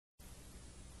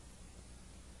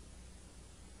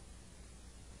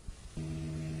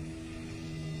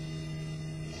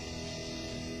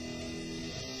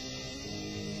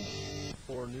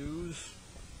more news.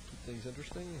 Keep things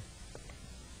interesting.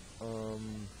 Let's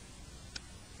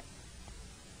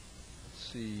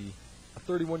see. A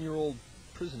 31-year-old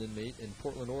prison inmate in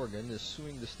Portland, Oregon is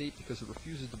suing the state because it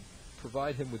refuses to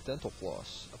provide him with dental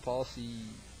floss, a policy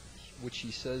which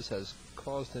he says has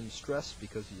caused him stress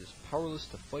because he is powerless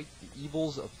to fight the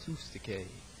evils of tooth decay.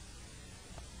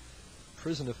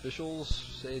 Prison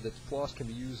officials say that floss can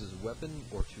be used as a weapon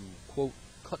or to, quote,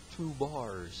 cut through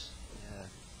bars. Yeah,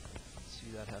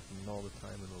 see that happening all the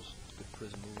time in those good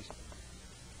prison movies.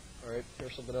 Alright,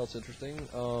 here's something else interesting.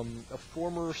 A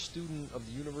former student of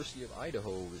the University of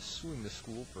Idaho is suing the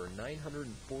school for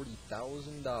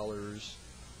 $940,000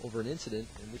 over an incident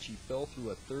in which he fell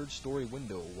through a third-story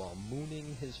window while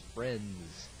mooning his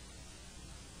friends.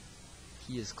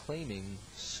 He is claiming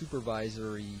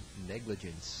supervisory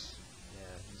negligence.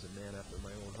 Yeah, he's a man after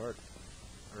my own heart.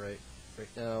 Alright, right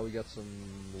now we got some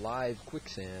live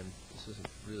quicksand. This isn't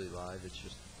really live, it's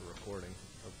just a recording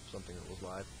of something that was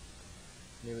live.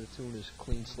 The name of the tune is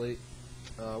Clean Slate.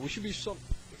 We should be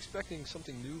expecting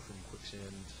something new from Quicksand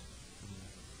in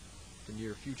the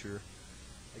near future.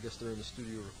 I guess they're in the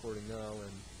studio recording now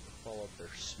and follow up their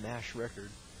smash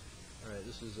record. Alright,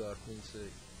 this is Clean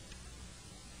Slate.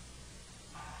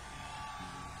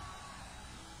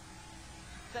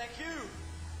 Thank you!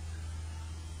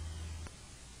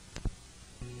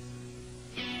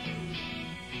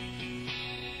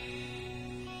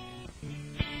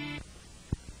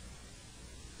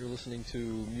 You're listening to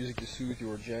music to soothe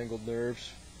your jangled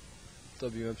nerves.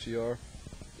 Wmcr.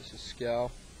 This is Skow.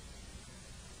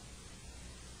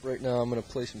 Right now I'm going to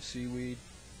play some Seaweed.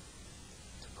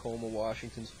 Tacoma,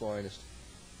 Washington's finest.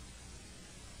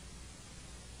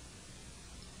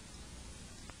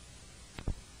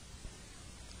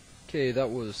 Okay, that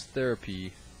was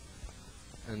Therapy.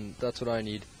 And that's what I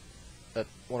need at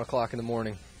 1 o'clock in the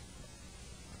morning.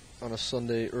 On a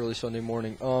Sunday, early Sunday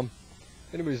morning. If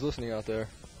anybody's listening out there,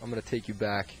 I'm going to take you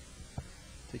back.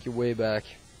 Take you way back.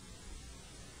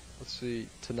 Let's see,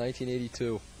 to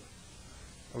 1982.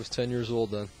 I was 10 years old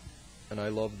then, and I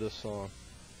loved this song.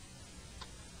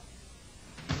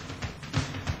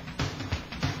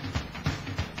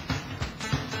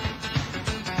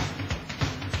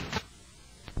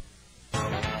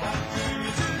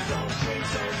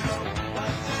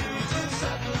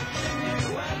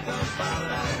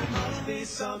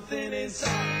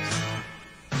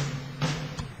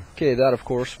 Okay, that of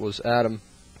course was Adam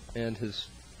and his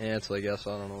aunts, I guess.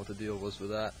 I don't know what the deal was with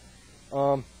that.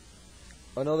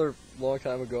 Another long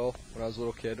time ago, when I was a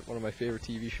little kid, one of my favorite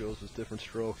TV shows was Different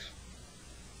Strokes.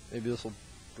 Maybe this will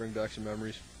bring back some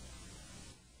memories.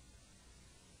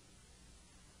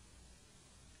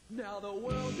 Now the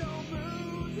world don't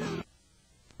move.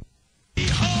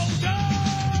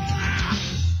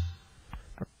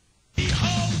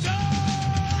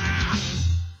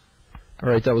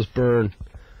 Alright, that was Burn.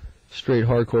 Straight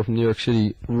hardcore from New York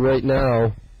City. Right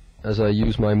now, as I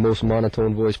use my most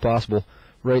monotone voice possible,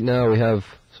 right now we have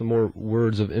some more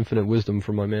words of infinite wisdom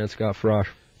from my man Scott Frosch.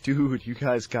 Dude, you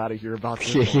guys gotta hear about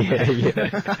this. Yeah.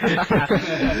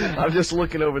 I'm just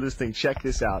looking over this thing. Check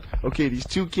this out. Okay, these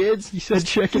two kids. He said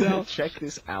check it out. Check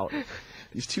this out.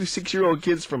 These two 6-year-old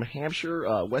kids from Hampshire,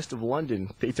 west of London,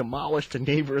 they demolished a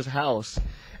neighbor's house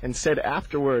and said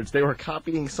afterwards they were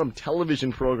copying some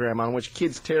television program on which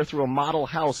kids tear through a model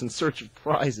house in search of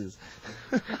prizes.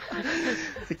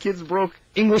 The kids broke...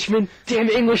 Englishman! Damn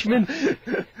Englishman!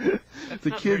 That's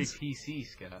not very PC,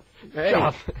 Scott. Hey.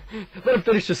 Let him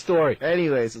finish the story.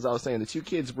 Anyways, as I was saying, the two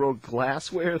kids broke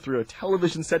glassware, threw a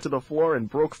television set to the floor, and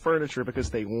broke furniture because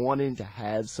they wanted to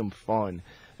have some fun.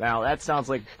 Now, that sounds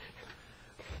like...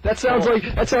 That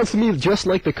sounds to me just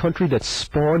like the country that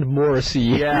spawned Morrissey.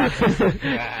 Yeah.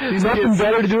 There's nothing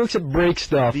better to do except break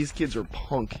stuff. These kids are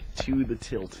punk to the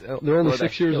tilt. They're only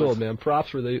 6 years old, man.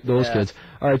 Props for those kids.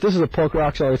 Alright, this is a punk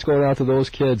rock song. It's going out to those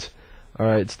kids.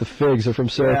 Alright, it's the Figs. They're from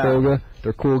Saratoga.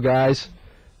 They're cool guys.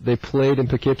 They played in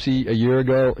Poughkeepsie a year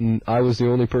ago, and I was the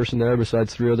only person there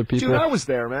besides 3 other people. Dude, I was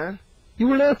there, man. You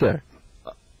were not there.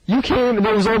 You came, and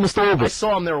it was almost over. I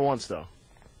saw him there once, though.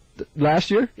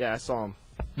 Last year? Yeah, I saw him.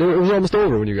 It was almost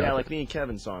over when you got there. Yeah, like me and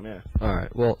Kevin saw him, yeah.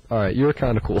 Alright, well, alright, you're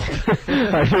kind of cool.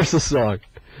 Alright, here's the song.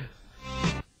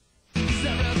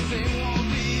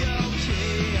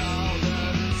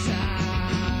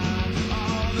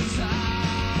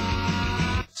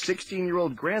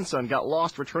 16-year-old grandson got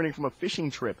lost returning from a fishing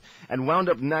trip and wound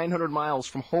up 900 miles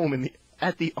from home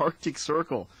at the Arctic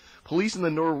Circle. Police in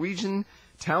the Norwegian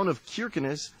town of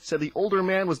Kirkenes said the older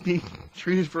man was being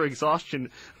treated for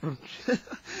exhaustion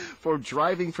for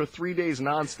driving for 3 days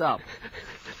nonstop.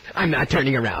 I'm not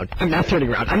turning around. I'm not turning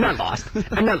around. I'm not lost.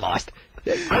 I'm not lost.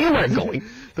 I know where I'm going.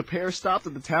 The pair stopped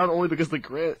at the town only because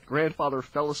the grandfather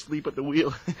fell asleep at the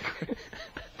wheel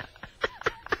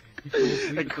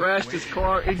and crashed his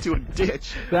car into a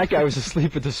ditch. That guy was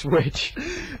asleep at the switch.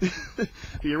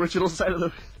 The original side of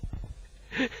the...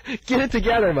 Get it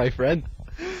together, my friend.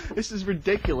 This is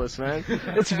ridiculous, man.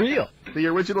 It's real. The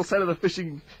original site of the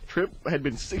fishing trip had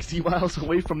been 60 miles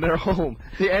away from their home.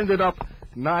 They ended up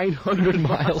 900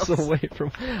 miles away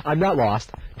from... I'm not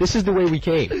lost. This is the way we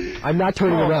came. I'm not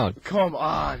turning around. Come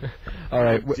on. All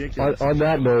right. On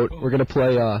that note, we're going to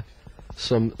play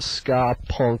some ska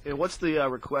punk. Hey, what's the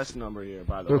request number here,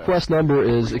 by the way? The request number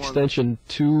is extension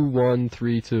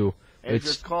 2132. And if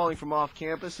you're calling from off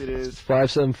campus, it is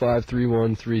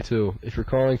 575-3132. If you're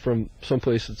calling from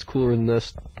someplace that's cooler than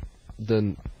this,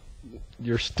 then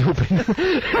you're stupid.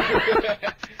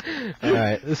 All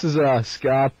right, this is a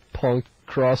ska punk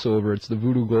crossover. It's the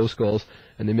Voodoo Glow Skulls,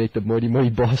 and they make the Mighty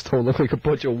Mighty Boss Tone look like a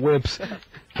bunch of wimps.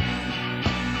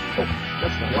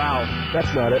 Wow,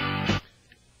 that's not it.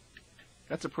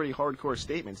 That's a pretty hardcore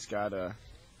statement, Scott.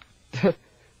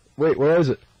 Wait, where is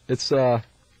it? It's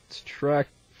track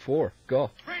 4.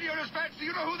 Go. Radio dispatch, do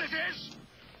you know who this is?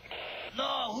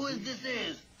 No, who is this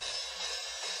is?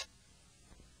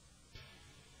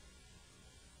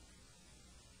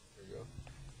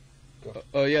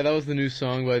 Oh yeah, that was the new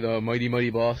song by the Mighty Mighty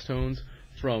Boss Tones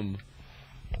from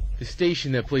the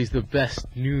station that plays the best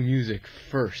new music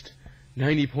first,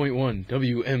 90.1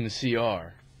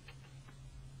 WMCR.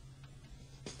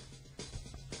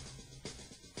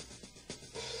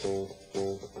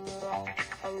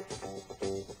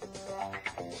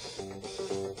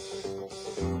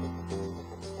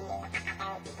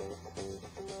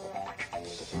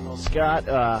 Well, Scott,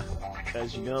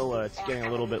 as you know, it's getting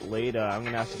a little bit late. I'm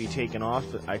going to have to be taken off.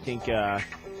 I think you're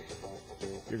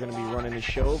going to be running the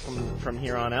show from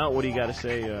here on out. What do you got to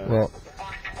say? Well,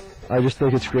 I just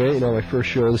think it's great. You know, my first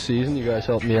show of the season. You guys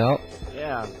helped me out.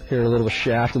 Yeah. Hearing a little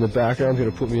shaft in the background is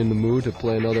going to put me in the mood to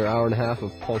play another hour and a half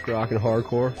of punk rock and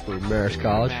hardcore for Marist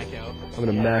College. I'm going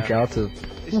to mac out to...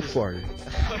 Who farted?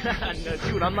 No,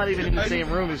 dude, I'm not even in the same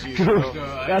room as you.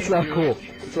 That's not cool.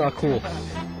 It's not cool.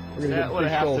 We're gonna That would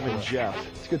have to be Jeff.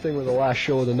 It's a good thing we're the last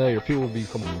show of the night, or people would be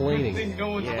complaining. Good thing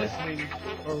no one's listening,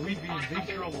 or we'd be in big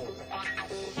trouble.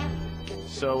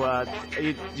 So,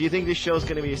 do you think this show's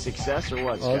going to be a success or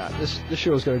what, Scott? This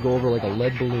show is going to go over like a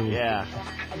lead balloon. Yeah.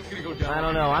 It's gonna go down. I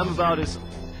don't know. I'm about as...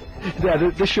 Yeah,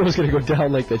 this show is going to go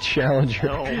down like the Challenger.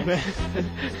 No, man.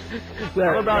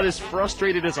 I'm about as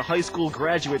frustrated as a high school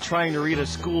graduate trying to read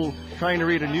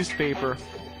a newspaper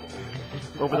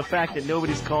over the fact that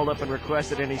nobody's called up and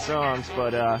requested any songs,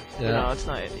 but you know,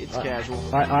 it's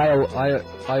casual.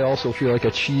 I also feel like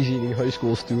a cheese-eating high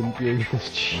school student being in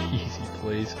this cheesy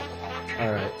place.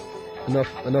 All right,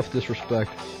 enough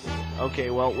disrespect. Okay,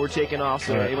 well, we're taking off,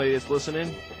 so right. Anybody that's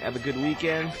listening, have a good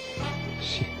weekend.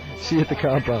 See you at the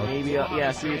compound. Maybe,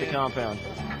 yeah, see you at the compound.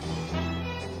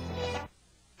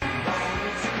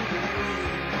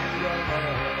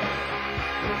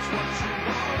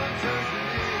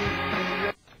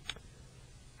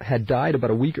 Had died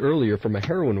about a week earlier from a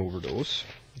heroin overdose.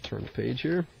 Turn the page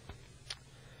here.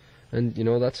 And, you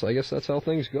know, I guess that's how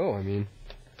things go. I mean,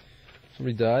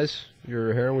 somebody dies,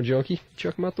 you're a heroin junkie,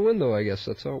 chuck them out the window, I guess.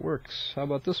 That's how it works. How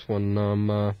about this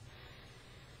one?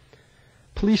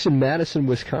 Police in Madison,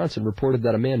 Wisconsin reported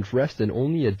that a man dressed in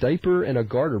only a diaper and a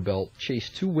garter belt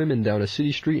chased 2 women down a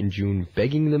city street in June,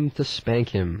 begging them to spank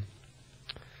him.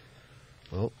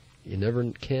 Well, you never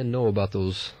can know about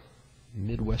those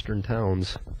Midwestern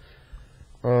towns.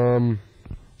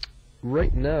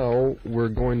 Right now, we're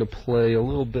going to play a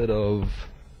little bit of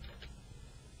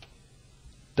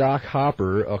Doc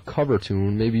Hopper, a cover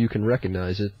tune. Maybe you can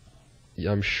recognize it.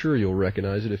 I'm sure you'll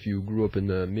recognize it if you grew up in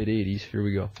the mid-'80s. Here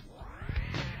we go.